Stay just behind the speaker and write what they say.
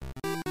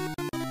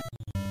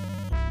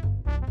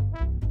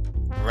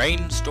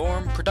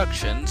Brainstorm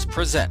Productions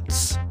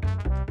presents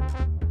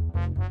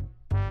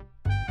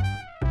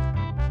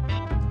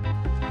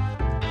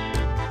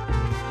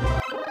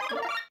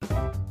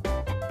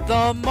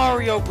The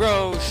Mario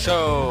Bros.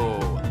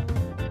 Show,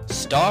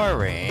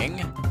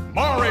 starring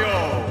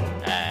Mario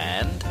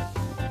and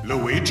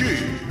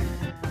Luigi.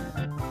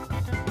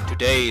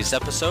 Today's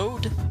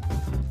episode,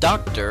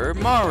 Dr.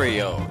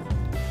 Mario,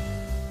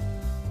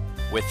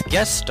 with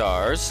guest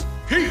stars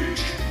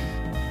Peach,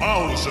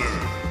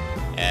 Bowser,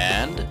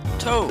 and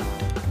Toad,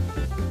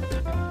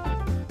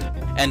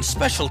 and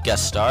special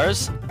guest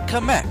stars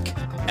Kamek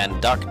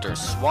and Dr.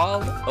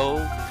 Swall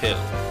O Pill.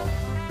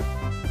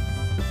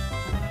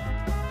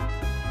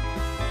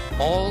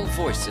 All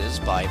voices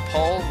by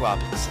Paul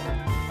Robinson.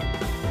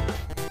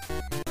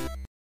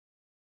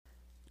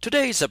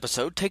 Today's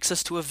episode takes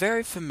us to a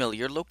very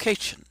familiar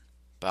location,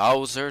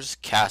 Bowser's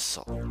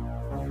Castle.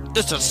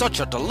 This is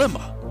such a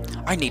dilemma.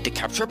 I need to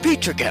capture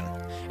Peach again.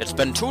 It's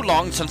been too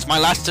long since my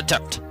last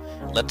attempt.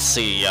 Let's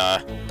see,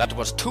 that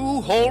was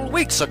 2 whole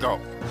weeks ago.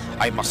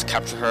 I must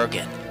capture her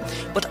again.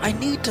 But I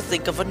need to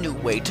think of a new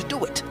way to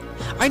do it.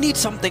 I need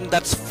something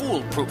that's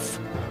foolproof.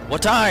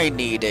 What I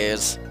need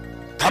is...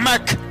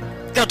 Kamek!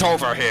 Get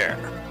over here!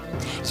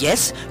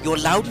 Yes, your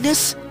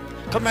loudness?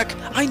 Kamek,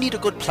 I need a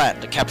good plan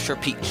to capture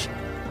Peach.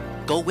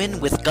 Go in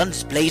with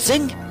guns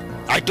blazing?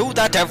 I do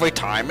that every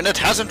time and it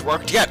hasn't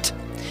worked yet.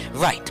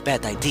 Right,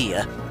 bad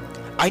idea.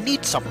 I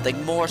need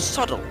something more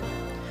subtle.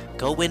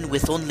 Go in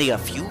with only a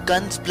few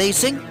guns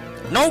blazing?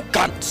 No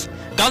guns!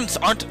 Guns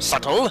aren't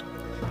subtle!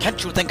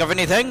 Can't you think of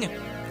anything?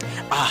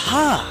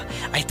 Aha!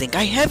 I think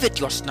I have it,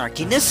 your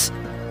snarkiness.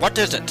 What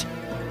is it?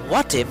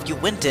 What if you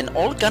went in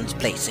all guns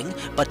blazing,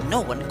 but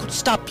no one could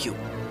stop you?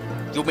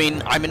 You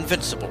mean I'm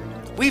invincible?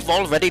 We've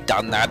already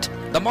done that.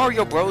 The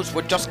Mario Bros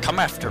would just come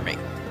after me.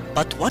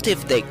 But what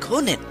if they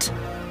couldn't?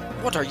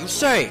 What are you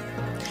saying?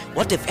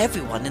 What if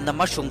everyone in the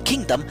Mushroom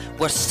Kingdom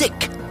were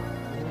sick?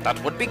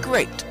 That would be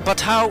great,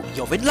 but how?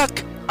 You're in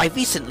luck. I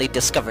recently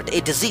discovered a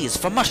disease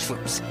for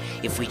mushrooms.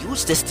 If we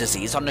use this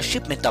disease on a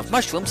shipment of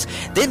mushrooms,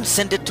 then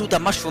send it to the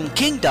Mushroom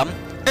Kingdom,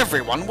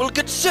 everyone will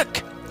get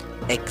sick.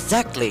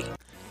 Exactly.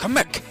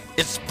 Kamek,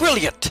 it's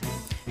brilliant.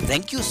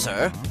 Thank you,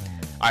 sir.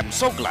 I'm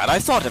so glad I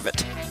thought of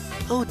it.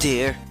 Oh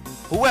dear.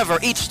 Whoever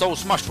eats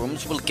those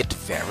mushrooms will get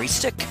very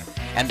sick.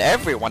 And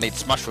everyone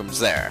eats mushrooms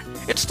there.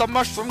 It's the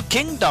Mushroom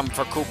Kingdom,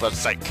 for Koopa's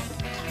sake.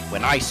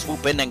 When I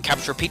swoop in and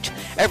capture Peach,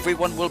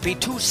 everyone will be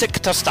too sick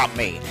to stop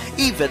me,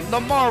 even the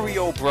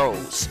Mario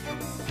Bros.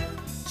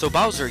 So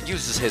Bowser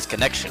uses his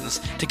connections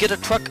to get a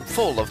truck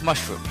full of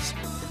mushrooms.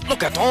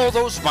 Look at all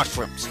those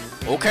mushrooms.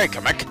 Okay,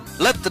 Kamek,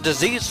 let the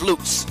disease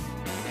loose.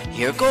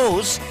 Here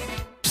goes.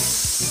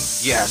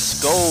 Psst.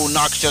 Yes, go,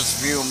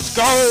 noxious fumes,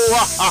 go!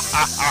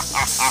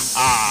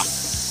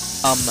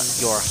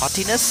 Your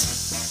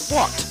haughtiness?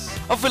 What?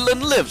 A villain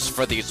lives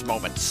for these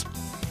moments.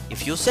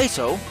 If you say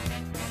so.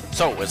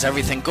 So, is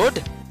everything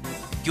good?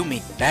 You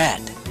mean bad?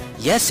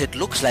 Yes, it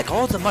looks like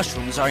all the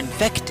mushrooms are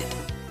infected.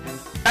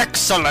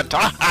 Excellent!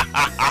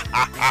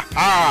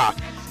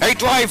 Hey,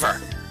 driver!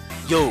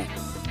 You,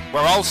 we're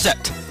all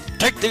set.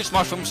 Take these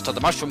mushrooms to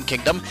the Mushroom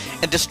Kingdom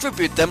and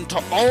distribute them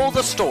to all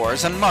the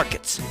stores and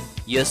markets.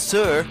 Yes,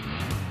 sir.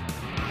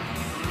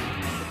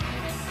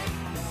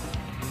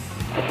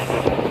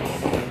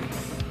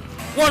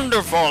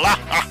 Wonderful!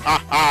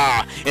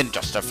 In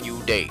just a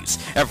few days,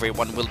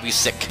 everyone will be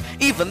sick,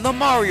 even the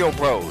Mario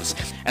Bros.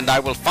 And I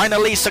will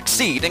finally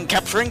succeed in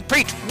capturing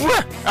Peach.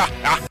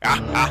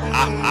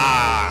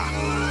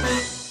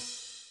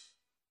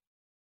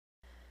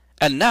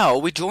 And now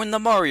we join the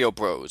Mario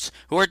Bros,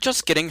 who are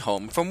just getting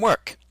home from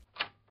work.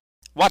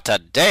 What a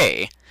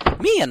day!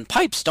 Me and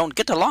Pipes don't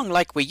get along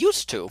like we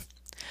used to.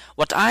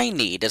 What I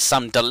need is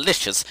some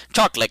delicious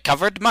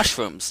chocolate-covered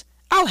mushrooms.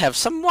 I'll have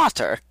some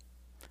water.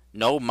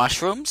 No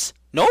mushrooms?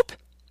 Nope.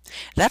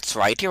 That's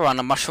right, you're on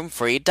a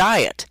mushroom-free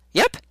diet.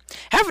 Yep,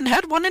 haven't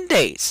had one in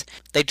days.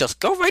 They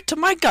just go right to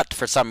my gut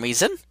for some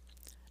reason.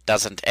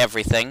 Doesn't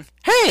everything?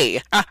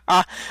 Hey!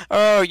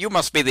 Oh, you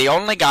must be the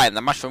only guy in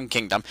the Mushroom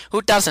Kingdom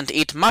who doesn't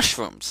eat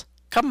mushrooms.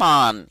 Come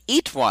on,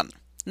 eat one.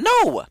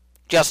 No!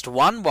 Just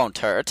one won't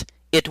hurt.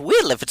 It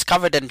will if it's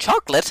covered in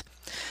chocolate.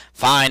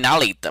 Fine,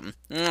 I'll eat them.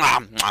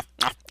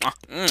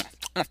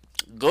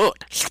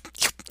 Good.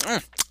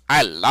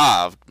 I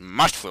love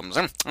mushrooms.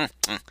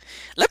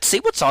 Let's see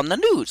what's on the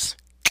news.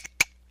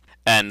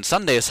 And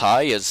Sunday's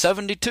high is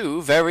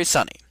 72, very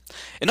sunny.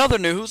 In other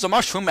news, a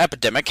mushroom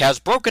epidemic has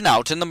broken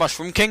out in the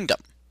Mushroom Kingdom.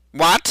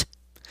 What?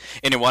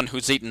 Anyone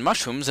who's eaten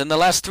mushrooms in the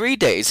last 3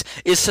 days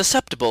is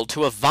susceptible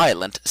to a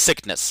violent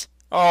sickness.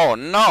 Oh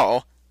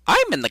no,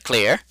 I'm in the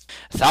clear.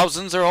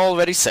 Thousands are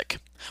already sick.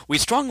 We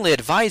strongly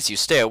advise you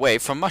stay away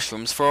from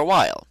mushrooms for a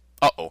while.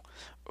 Uh-oh.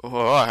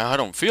 Oh, I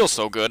don't feel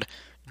so good.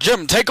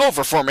 Jim, take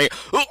over for me.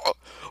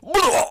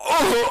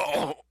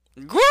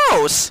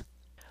 Gross!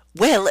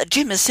 Well,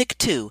 Jim is sick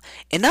too.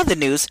 In other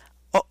news,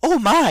 oh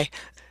my,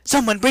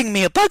 someone bring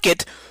me a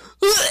bucket.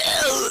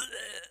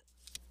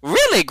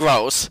 Really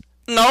gross?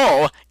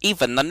 No,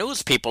 even the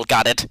news people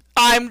got it.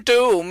 I'm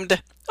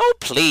doomed. Oh,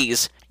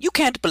 please. You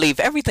can't believe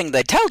everything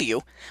they tell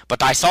you,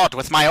 but I saw it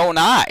with my own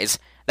eyes.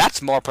 That's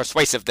more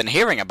persuasive than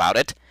hearing about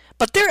it.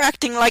 But they're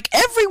acting like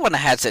everyone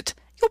has it.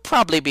 You'll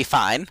probably be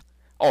fine.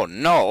 Oh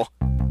no.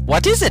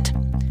 What is it?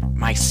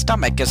 My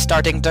stomach is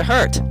starting to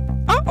hurt.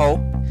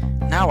 Uh-oh.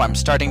 Now I'm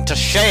starting to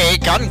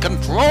shake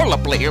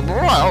uncontrollably.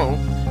 Whoa.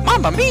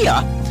 Mamma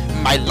mia!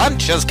 My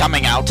lunch is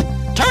coming out.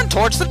 Turn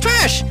towards the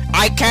trash.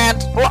 I can't.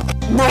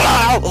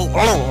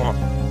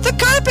 The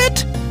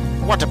carpet!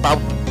 What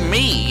about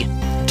me?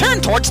 Turn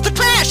towards the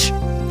trash!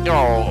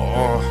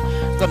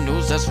 Oh, the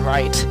news is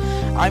right.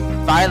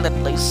 I'm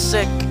violently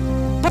sick.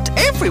 But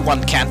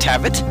everyone can't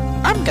have it.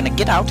 I'm gonna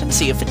get out and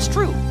see if it's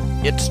true.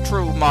 It's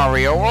true,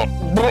 Mario.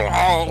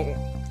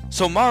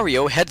 So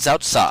Mario heads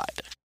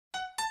outside.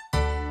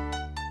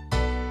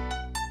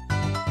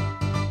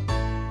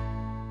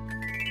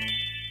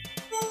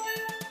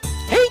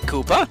 Hey,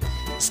 Koopa.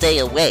 Stay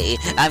away.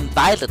 I'm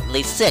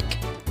violently sick.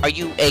 Are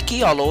you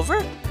achy all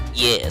over?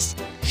 Yes,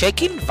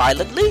 Shaking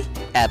violently?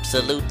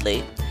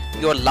 absolutely.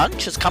 Your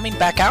lunch is coming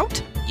back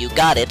out? You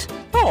got it.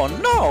 Oh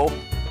no!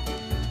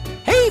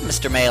 Hey,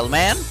 Mr.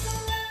 Mailman!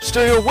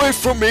 Stay away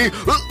from me!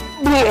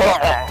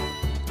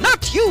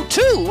 Not you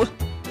too!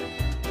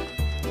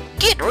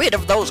 Get rid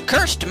of those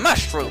cursed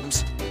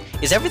mushrooms!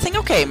 Is everything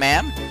okay,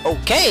 ma'am?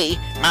 Okay,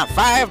 my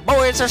 5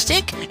 boys are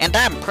sick, and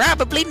I'm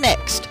probably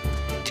next.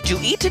 Did you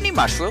eat any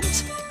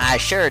mushrooms? I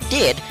sure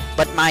did,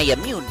 but my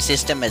immune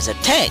system is a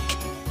tank.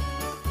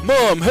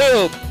 Mom,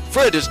 help!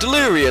 Fred is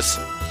delirious!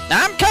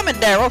 I'm coming,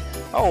 Daryl.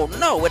 Oh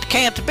no, it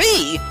can't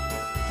be.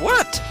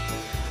 What?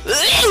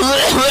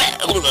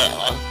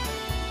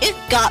 It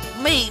got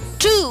me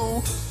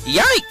too.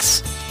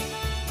 Yikes!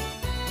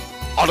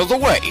 Out of the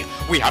way!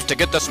 We have to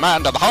get this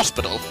man to the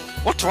hospital!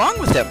 What's wrong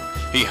with him?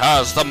 He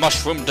has the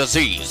mushroom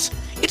disease!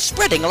 It's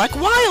spreading like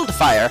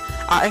wildfire.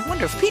 I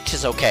wonder if Peach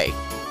is okay.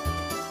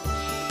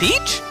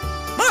 Peach?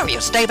 Mario,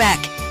 stay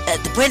back.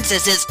 The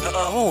princess is...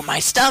 Oh, my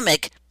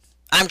stomach.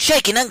 I'm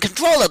shaking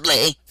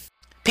uncontrollably.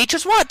 Peach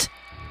is what?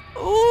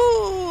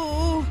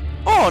 Ooh!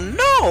 Oh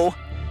no!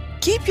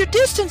 Keep your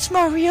distance,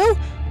 Mario.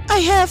 I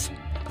have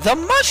the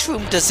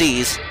mushroom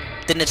disease.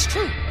 Then it's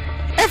true.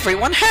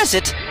 Everyone has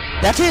it.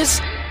 That is,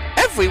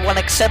 everyone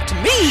except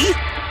me.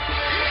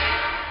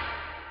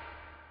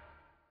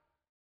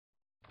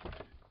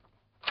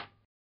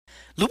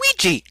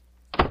 Luigi!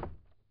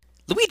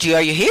 Luigi,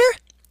 are you here?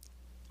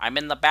 I'm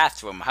in the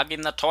bathroom,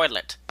 hugging the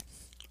toilet.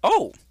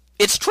 Oh,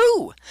 it's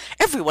true.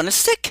 Everyone is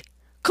sick.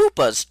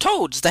 Koopas,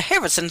 Toads, the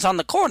Harrisons on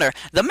the corner,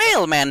 the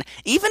mailman,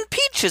 even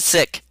Peach is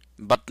sick.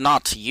 But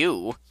not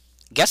you.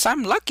 Guess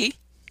I'm lucky.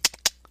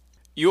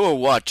 You're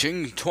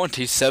watching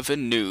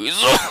 27 News.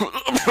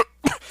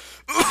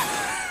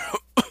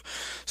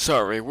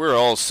 Sorry, we're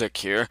all sick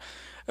here.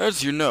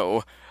 As you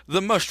know,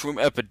 the mushroom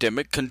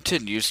epidemic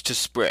continues to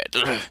spread.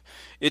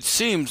 It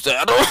seems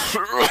that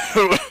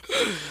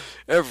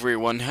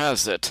everyone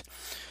has it.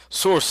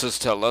 Sources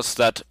tell us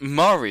that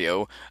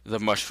Mario, the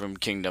Mushroom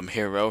Kingdom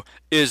hero,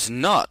 is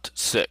not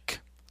sick.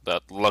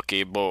 That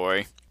lucky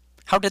boy.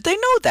 How did they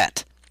know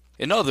that?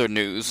 In other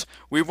news,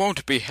 we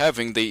won't be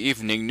having the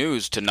evening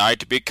news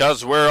tonight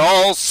because we're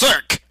all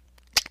sick!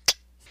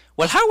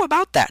 Well, how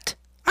about that?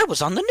 I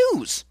was on the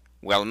news.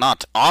 Well,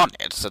 not on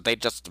it, so they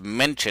just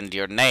mentioned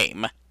your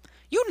name.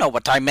 You know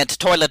what I meant,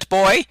 toilet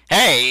boy.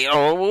 Hey,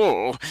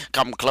 oh,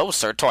 come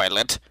closer,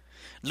 toilet.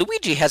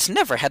 Luigi has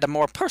never had a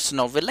more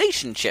personal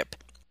relationship.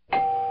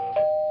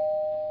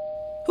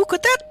 Who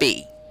could that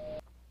be?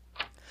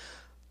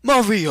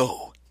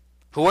 Mario!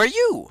 Who are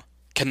you?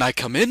 Can I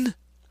come in?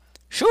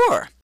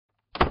 Sure.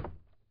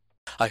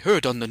 I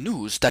heard on the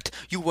news that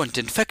you weren't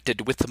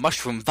infected with the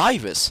mushroom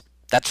virus.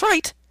 That's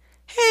right.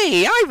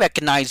 Hey, I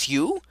recognize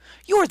you.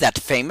 You're that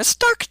famous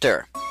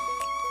doctor.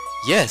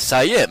 Yes,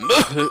 I am.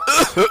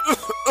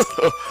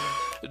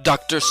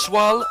 Dr.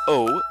 Swall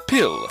O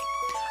Pill.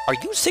 Are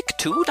you sick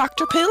too,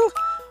 Dr. Pill?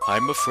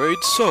 I'm afraid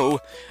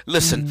so.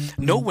 Listen,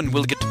 no one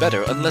will get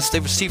better unless they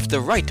receive the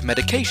right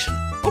medication.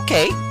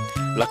 Okay.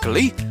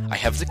 Luckily, I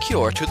have the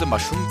cure to the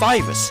mushroom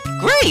virus.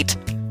 Great!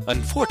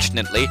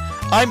 Unfortunately,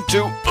 I'm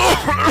too...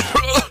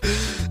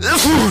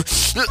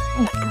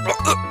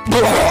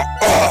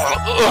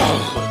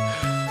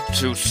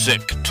 too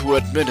sick to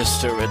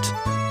administer it.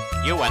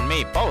 You and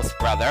me both,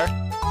 brother.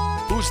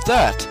 Who's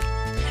that?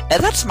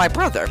 That's my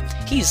brother.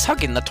 He's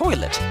hugging the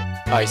toilet.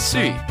 I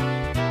see.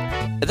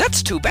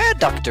 That's too bad,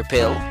 Dr.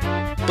 Pill.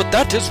 But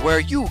that is where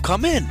you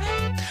come in.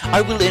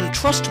 I will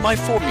entrust my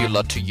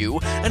formula to you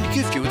and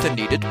give you the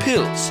needed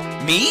pills.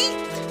 Me?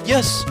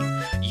 Yes.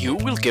 You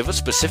will give a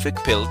specific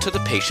pill to the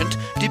patient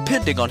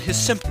depending on his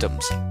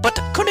symptoms. But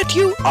couldn't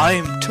you?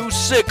 I'm too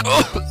sick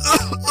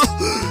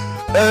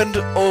and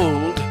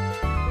old.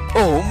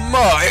 Oh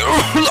my!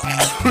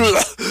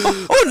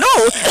 Oh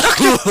no!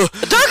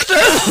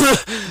 Doctor!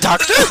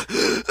 Doctor!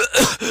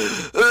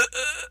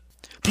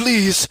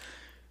 Please,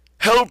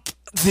 help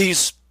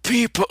these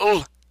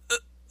people.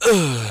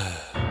 Oh,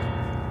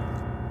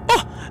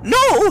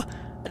 no!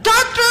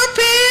 Dr.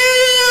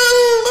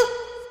 Pill!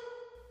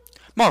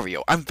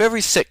 Mario, I'm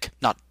very sick,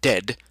 not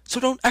dead, so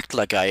don't act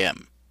like I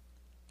am.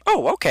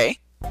 Oh, okay.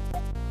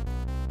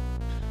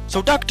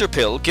 So Dr.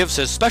 Pill gives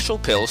his special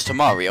pills to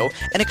Mario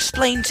and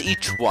explains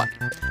each one.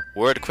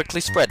 Word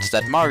quickly spreads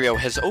that Mario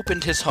has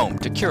opened his home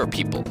to cure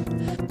people.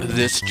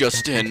 This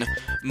just in,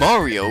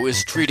 Mario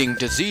is treating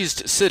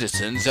diseased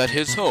citizens at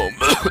his home.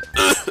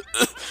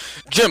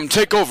 Jim,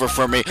 take over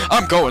for me.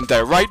 I'm going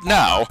there right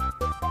now.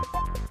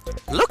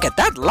 Look at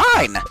that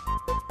line!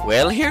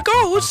 Well, here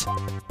goes.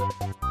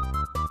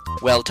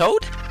 Well,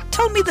 Toad,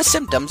 tell me the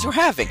symptoms you're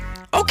having.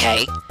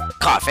 Okay.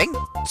 Coughing,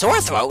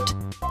 sore throat,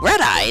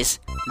 red eyes,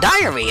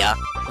 diarrhea,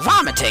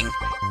 vomiting,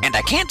 and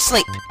I can't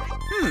sleep.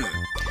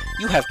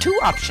 You have two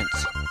options.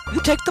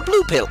 You take the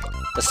blue pill.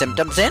 The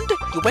symptoms end,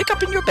 you wake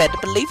up in your bed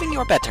believing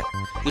you're better.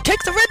 You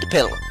take the red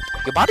pill.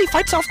 Your body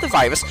fights off the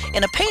virus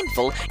in a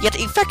painful yet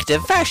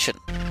effective fashion.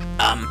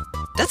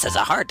 This is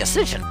a hard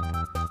decision.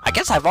 I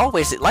guess I've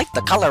always liked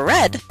the color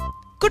red.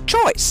 Good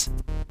choice.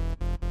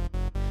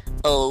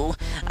 Oh,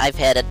 I've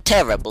had a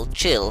terrible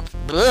chill.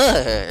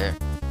 Brr.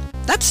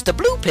 That's the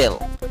blue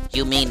pill.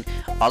 You mean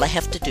all I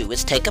have to do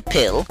is take a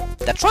pill?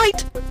 That's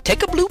right.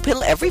 Take a blue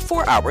pill every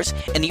 4 hours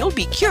and you'll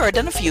be cured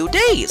in a few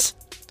days.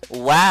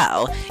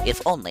 Wow,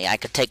 if only I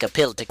could take a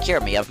pill to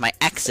cure me of my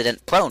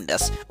accident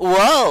proneness.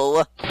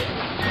 Whoa!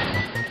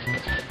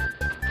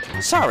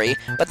 Sorry,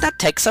 but that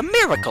takes a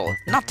miracle,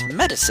 not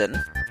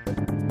medicine.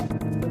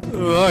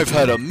 I've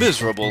had a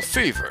miserable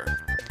fever.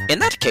 In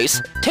that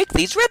case, take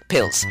these red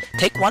pills.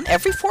 Take one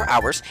every 4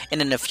 hours,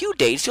 and in a few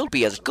days you'll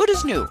be as good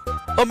as new.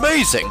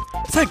 Amazing!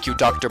 Thank you,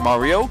 Dr.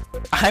 Mario.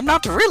 I'm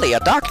not really a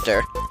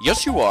doctor.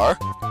 Yes, you are.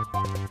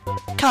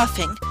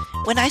 Coughing.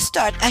 When I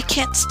start, I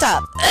can't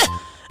stop.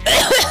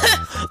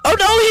 Oh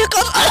no, here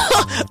goes...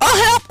 Oh,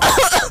 help!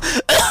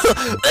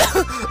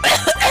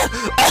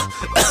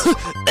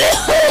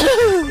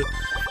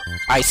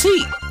 I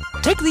see.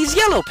 Take these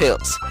yellow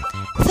pills.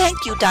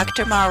 Thank you,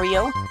 Dr.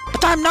 Mario.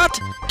 But I'm not...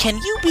 Can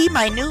you be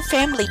my new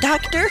family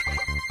doctor?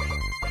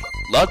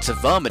 Lots of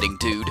vomiting,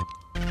 dude.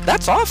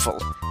 That's awful.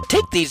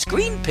 Take these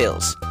green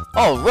pills.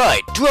 All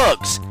right,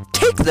 drugs.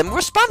 Take them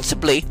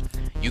responsibly.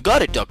 You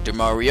got it, Dr.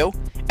 Mario.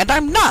 And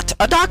I'm not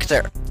a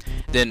doctor.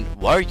 Then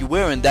why are you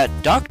wearing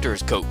that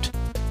doctor's coat?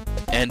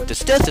 And the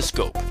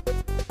stethoscope?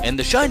 And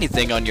the shiny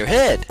thing on your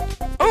head?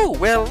 Oh,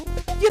 well,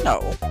 you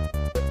know.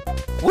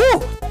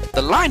 Woo!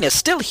 The line is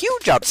still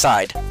huge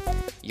outside.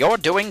 You're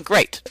doing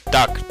great,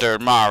 Dr.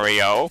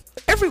 Mario.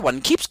 Everyone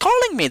keeps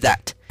calling me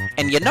that.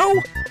 And you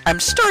know, I'm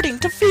starting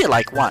to feel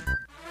like one.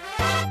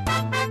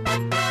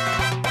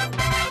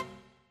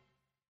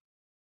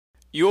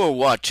 You're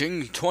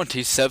watching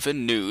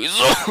 27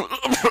 News.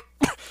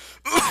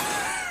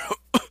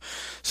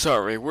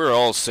 Sorry, we're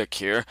all sick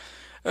here.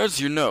 As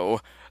you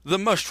know, the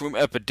mushroom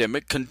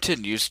epidemic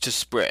continues to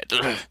spread.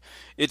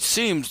 It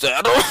seems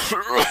that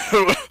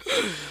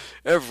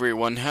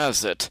everyone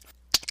has it.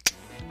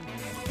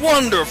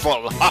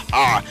 Wonderful! Ha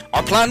ha!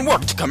 Our plan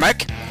worked,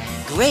 Kamek.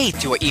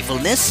 Great, your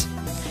evilness.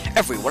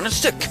 Everyone is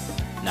sick.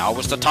 Now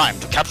is the time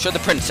to capture the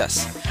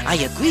princess. I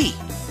agree.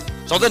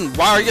 So then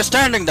why are you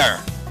standing there?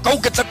 Go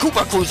get the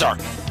Koopa Cruiser.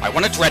 I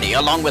want it ready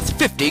along with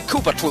 50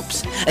 Koopa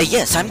troops.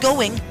 Yes, I'm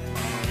going.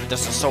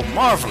 This is so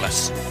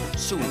marvelous.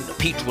 Soon the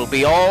Peach will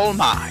be all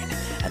mine,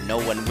 and no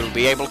one will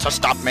be able to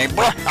stop me.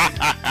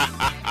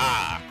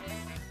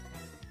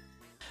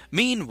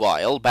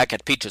 Meanwhile, back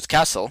at Peach's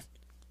castle...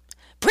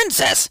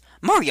 Princess,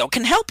 Mario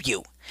can help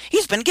you.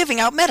 He's been giving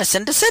out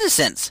medicine to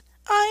citizens.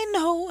 I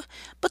know,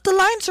 but the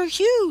lines are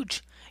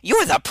huge.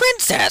 You're the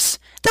princess.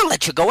 They'll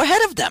let you go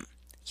ahead of them.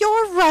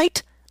 You're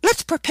right.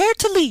 Let's prepare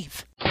to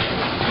leave.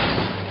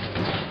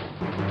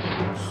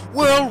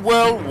 Well,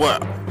 well,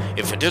 well.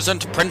 If it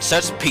isn't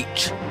Princess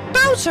Peach.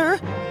 Bowser,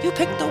 you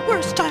picked the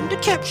worst time to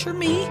capture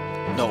me.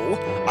 No,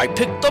 I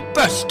picked the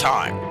best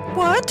time.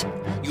 What?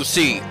 You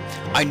see,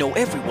 I know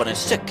everyone is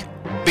sick.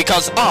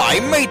 Because I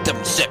made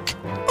them sick.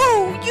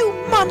 Oh, you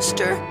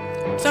monster.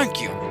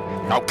 Thank you.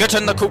 Now get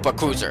in the Koopa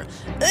Cruiser.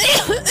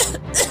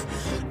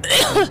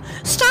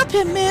 Stop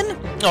him, Min.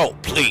 Oh,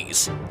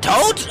 please.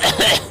 Toad?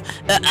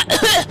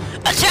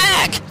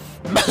 Attack!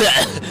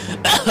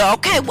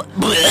 Okay,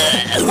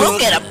 we'll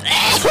get him.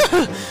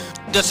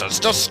 This is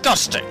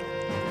disgusting.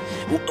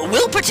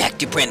 We'll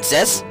protect you,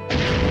 Princess.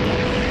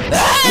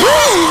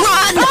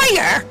 Run!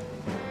 Fire!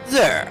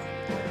 There.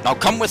 Now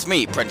come with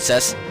me,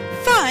 Princess.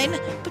 Fine,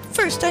 but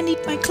first I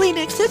need my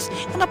Kleenexes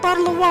and a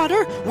bottle of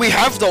water. We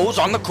have those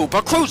on the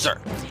Koopa Cruiser.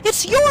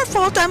 It's your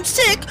fault I'm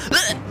sick.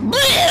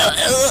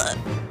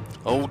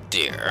 Oh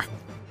dear.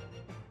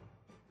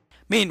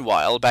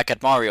 Meanwhile, back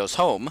at Mario's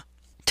home,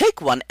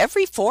 take one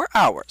every 4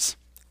 hours.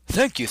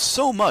 Thank you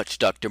so much,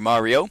 Dr.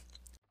 Mario.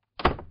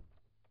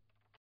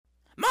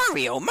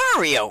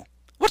 Mario!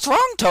 What's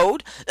wrong,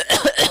 Toad?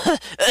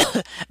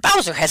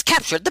 Bowser has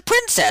captured the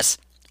princess.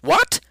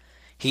 What?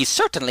 He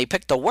certainly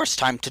picked the worst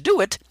time to do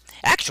it.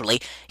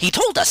 Actually, he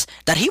told us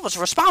that he was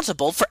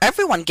responsible for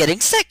everyone getting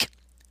sick.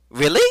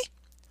 Really?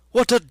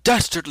 What a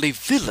dastardly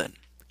villain.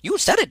 You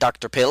said it,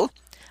 Dr. Pill.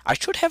 I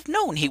should have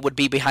known he would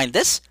be behind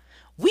this.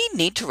 We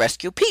need to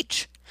rescue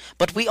Peach.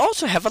 But we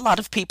also have a lot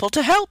of people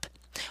to help.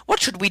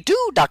 What should we do,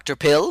 Dr.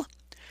 Pill?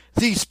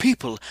 These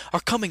people are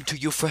coming to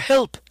you for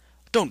help.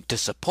 Don't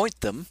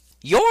disappoint them.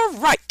 You're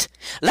right.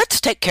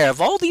 Let's take care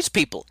of all these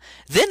people.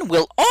 Then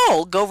we'll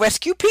all go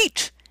rescue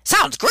Peach.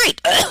 Sounds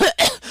great.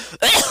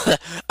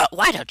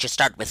 Why don't you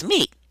start with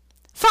me?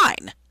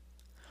 Fine.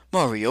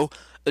 Mario,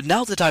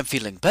 now that I'm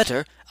feeling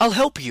better, I'll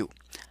help you.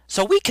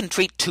 So we can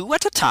treat 2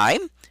 at a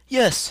time?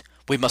 Yes,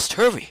 we must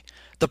hurry.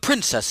 The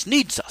princess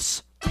needs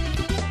us.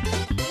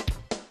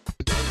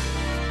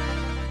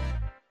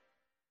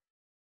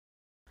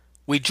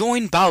 We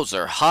join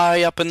Bowser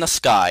high up in the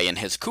sky in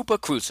his Koopa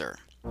Cruiser.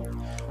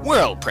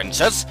 Well,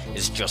 Princess,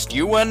 it's just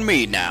you and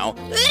me now.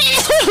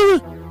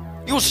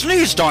 You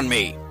sneezed on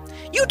me.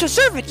 You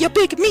deserve it, you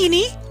big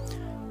meanie.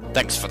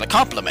 Thanks for the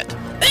compliment.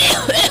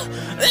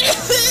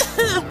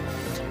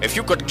 If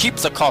you could keep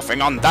the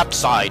coughing on that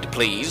side,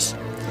 please.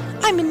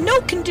 I'm in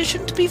no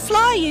condition to be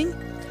flying.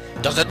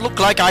 Does it look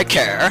like I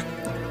care?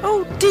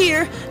 Oh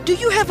dear, do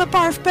you have a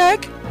barf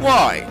bag?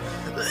 Why?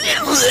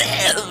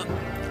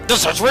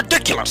 This is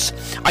ridiculous!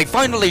 I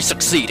finally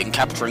succeed in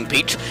capturing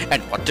Peach,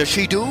 and what does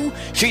she do?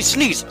 She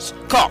sneezes,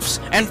 coughs,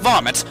 and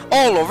vomits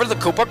all over the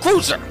Koopa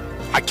Cruiser.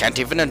 I can't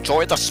even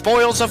enjoy the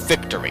spoils of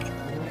victory.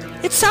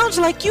 It sounds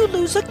like you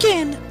lose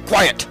again.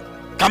 Quiet!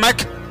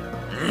 Kamek!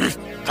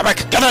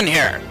 Kamek, get in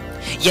here!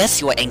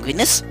 Yes, your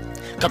angriness?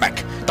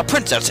 Kamek, the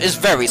princess is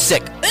very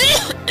sick.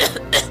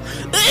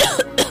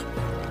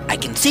 I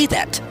can see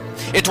that.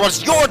 It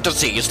was your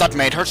disease that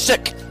made her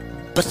sick.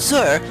 But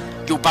sir...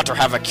 You better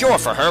have a cure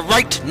for her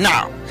right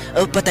now.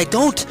 But I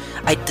don't.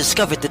 I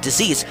discovered the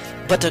disease,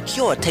 but a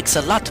cure takes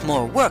a lot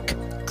more work.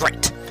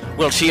 Great.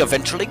 Will she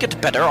eventually get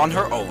better on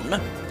her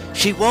own?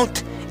 She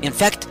won't. In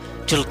fact,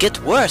 she'll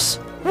get worse.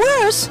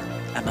 Worse?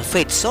 I'm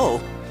afraid so.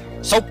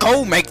 So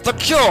go make the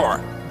cure.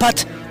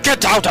 But...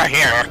 Get out of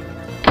here!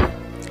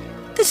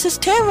 This is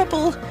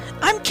terrible.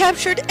 I'm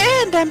captured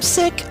and I'm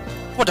sick.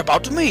 What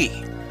about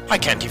me? I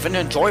can't even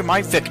enjoy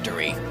my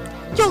victory.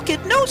 You'll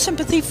get no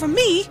sympathy from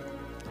me.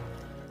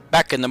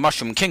 Back in the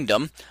Mushroom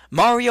Kingdom,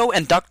 Mario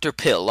and Dr.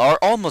 Pill are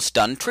almost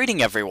done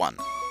treating everyone.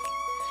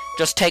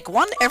 Just take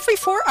 1 every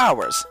 4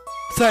 hours.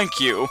 Thank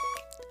you.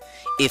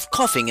 If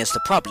coughing is the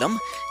problem,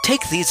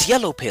 take these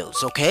yellow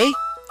pills, okay?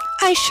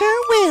 I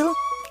sure will.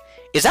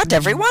 Is that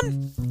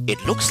everyone?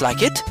 It looks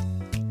like it.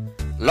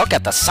 Look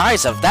at the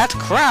size of that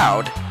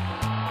crowd.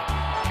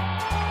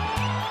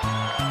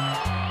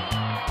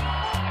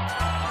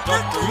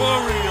 Dr.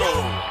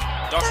 Mario!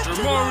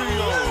 Dr.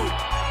 Mario!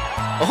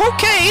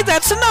 Okay,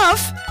 that's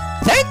enough.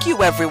 Thank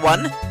you,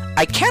 everyone.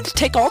 I can't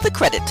take all the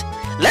credit.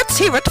 Let's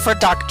hear it for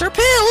Dr.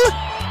 Pill.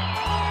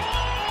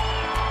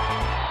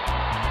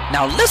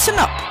 Now listen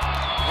up.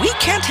 We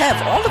can't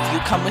have all of you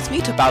come with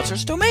me to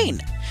Bowser's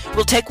domain.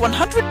 We'll take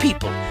 100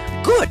 people.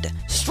 Good,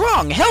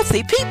 strong,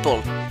 healthy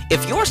people.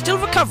 If you're still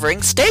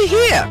recovering, stay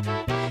here.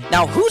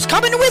 Now who's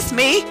coming with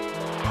me?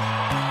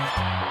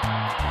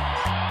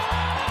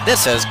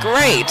 This is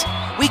great.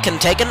 We can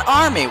take an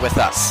army with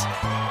us.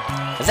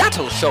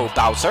 That'll show,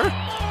 Bowser.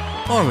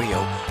 Mario,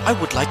 I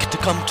would like to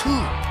come too.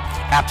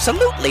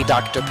 Absolutely,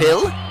 Dr.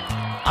 Pill.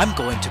 I'm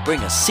going to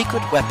bring a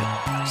secret weapon.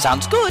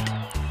 Sounds good.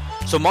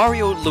 So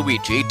Mario,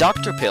 Luigi,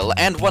 Dr. Pill,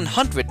 and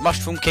 100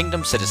 Mushroom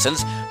Kingdom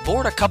citizens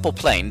board a couple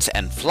planes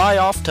and fly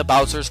off to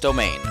Bowser's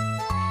domain.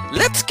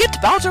 Let's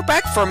get Bowser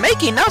back for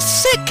making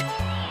us sick.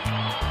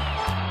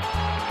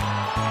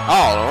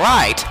 All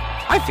right.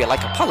 I feel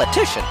like a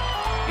politician.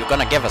 You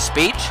gonna give a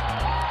speech?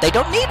 They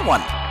don't need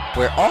one.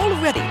 We're all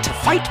ready to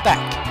fight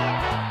back.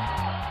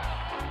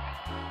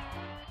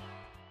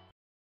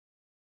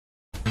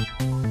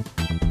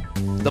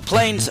 The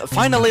planes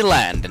finally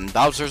land in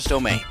Bowser's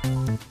domain.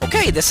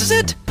 Okay, this is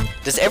it.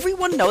 Does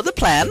everyone know the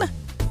plan?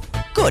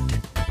 Good.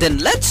 Then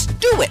let's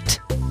do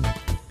it.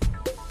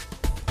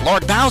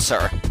 Lord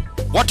Bowser,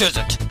 what is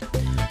it?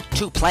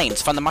 2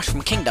 planes from the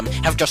Mushroom Kingdom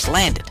have just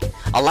landed.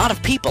 A lot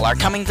of people are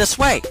coming this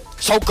way.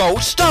 So go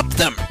stop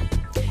them.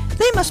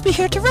 They must be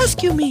here to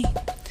rescue me.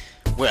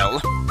 Well,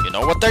 you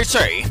know what they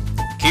say.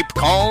 Keep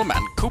calm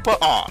and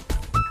Koopa on.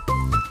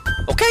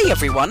 Okay,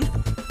 everyone.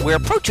 We're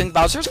approaching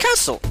Bowser's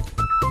castle.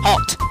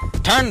 Halt!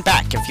 Turn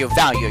back if you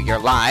value your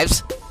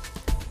lives.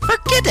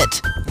 Forget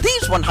it!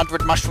 These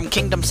 100 Mushroom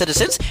Kingdom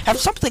citizens have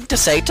something to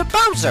say to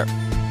Bowser.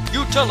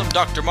 You tell him,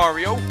 Dr.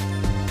 Mario.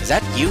 Is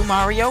that you,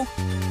 Mario?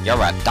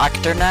 You're a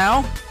doctor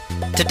now?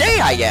 Today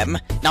I am.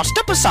 Now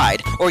step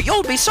aside, or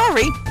you'll be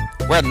sorry.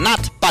 We're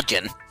not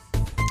budging.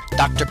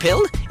 Dr.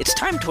 Pill, it's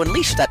time to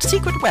unleash that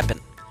secret weapon.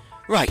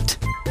 Right.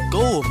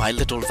 Go, my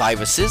little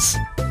viruses.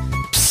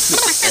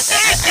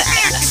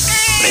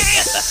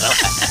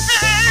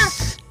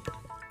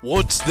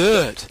 What's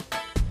that?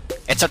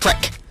 It's a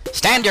trick.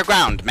 Stand your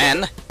ground,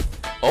 men.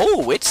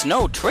 Oh, it's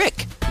no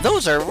trick.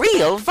 Those are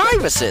real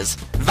viruses.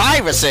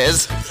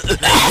 Viruses?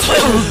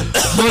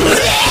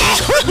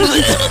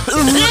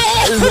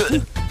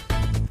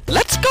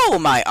 Let's go,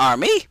 my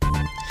army.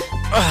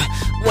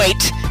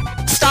 Wait.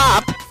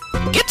 Stop.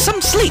 Get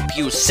some sleep,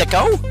 you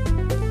sicko.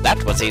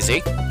 That was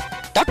easy.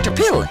 Dr.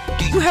 Pill,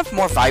 do you have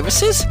more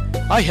viruses?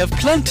 I have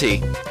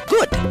plenty.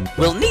 Good.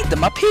 We'll need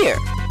them up here.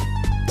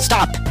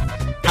 Stop.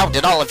 How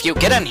did all of you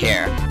get in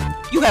here?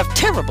 You have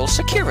terrible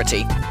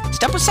security.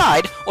 Step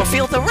aside or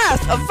feel the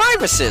wrath of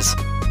viruses.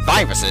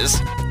 Viruses?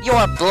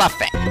 You're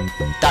bluffing.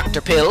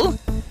 Dr. Pill?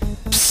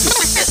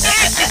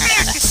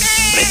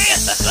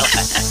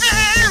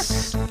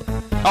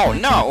 Oh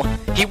no,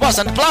 he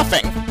wasn't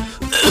bluffing.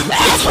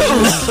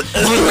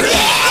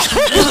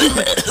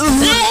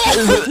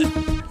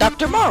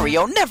 Dr.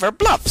 Mario never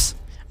bluffs.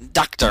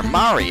 Dr.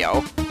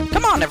 Mario?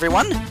 Come on,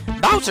 everyone.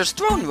 Bowser's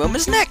throne room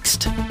is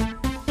next.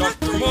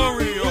 Dr.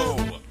 Mario!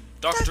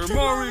 Dr.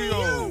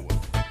 Mario!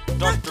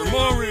 Dr.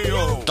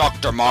 Mario!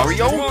 Dr.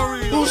 Mario?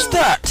 Who's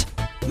that?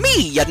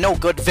 Me, you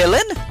no-good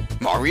villain.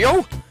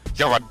 Mario?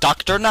 You're a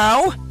doctor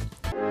now?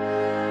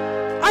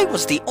 I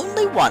was the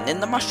only one in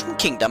the Mushroom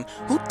Kingdom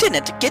who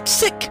didn't get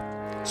sick.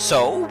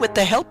 So, with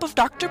the help of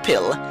Dr.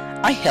 Pill,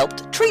 I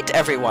helped treat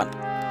everyone.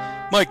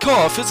 My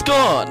cough is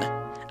gone.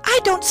 I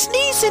don't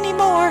sneeze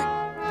anymore.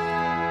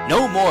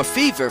 No more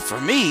fever for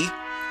me.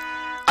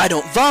 I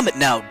don't vomit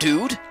now,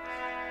 dude.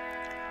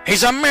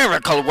 He's a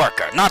miracle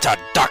worker, not a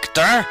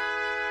doctor.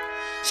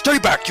 Stay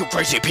back, you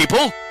crazy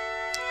people.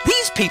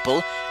 These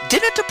people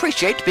didn't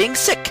appreciate being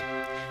sick.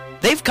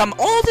 They've come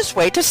all this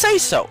way to say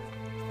so.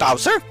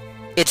 Bowser,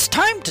 it's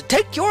time to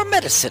take your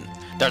medicine.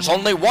 There's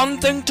only one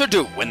thing to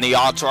do when the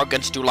odds are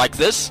against you like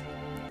this.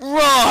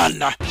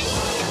 Run!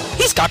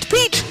 He's got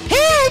Peach!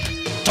 Help!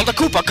 To the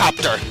Koopa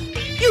Copter!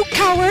 You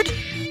coward!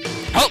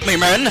 Help me,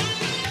 men!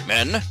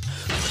 Men?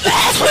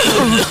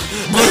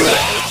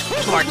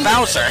 Lord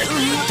Bowser,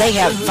 They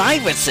have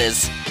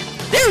viruses.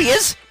 There he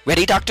is!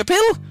 Ready, Dr.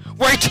 Pill?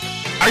 Wait!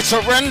 I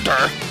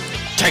surrender!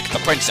 Take the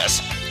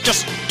princess.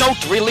 Just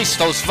don't release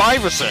those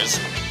viruses.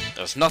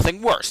 There's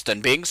nothing worse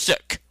than being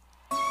sick.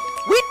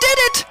 We did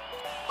it!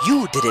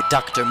 You did it,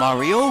 Dr.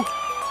 Mario. All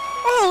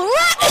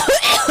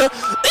right!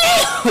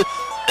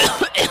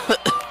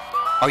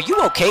 Are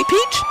you okay,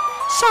 Peach?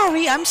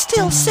 Sorry, I'm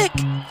still sick.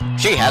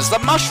 she has the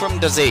mushroom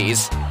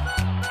disease.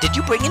 Did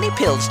you bring any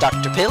pills,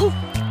 Dr. Pill?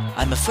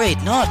 I'm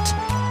afraid not.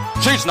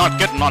 She's not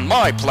getting on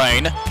my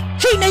plane.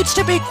 She needs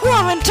to be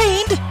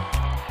quarantined.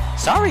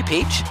 Sorry,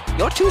 Peach.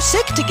 You're too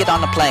sick to get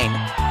on a plane.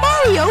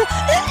 Mario!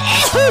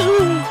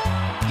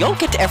 You'll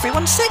get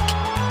everyone sick.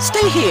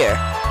 Stay here.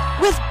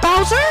 With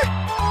Bowser?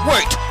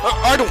 Wait!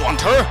 I don't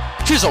want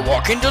her. She's a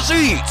walking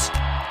disease.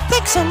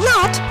 Thanks a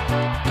lot.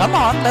 Come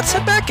on, let's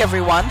head back,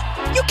 everyone.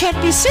 You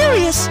can't be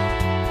serious.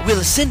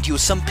 We'll send you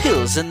some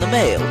pills in the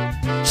mail.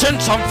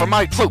 Send some for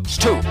my troops,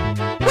 too.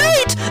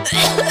 Wait!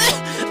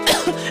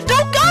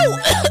 Don't go!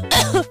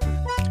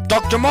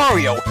 Dr.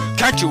 Mario,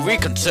 can't you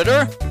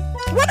reconsider?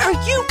 What are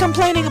you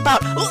complaining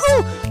about?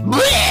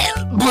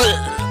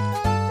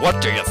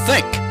 What do you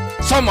think?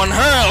 Someone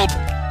help!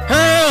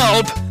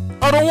 Help!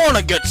 I don't want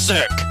to get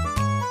sick.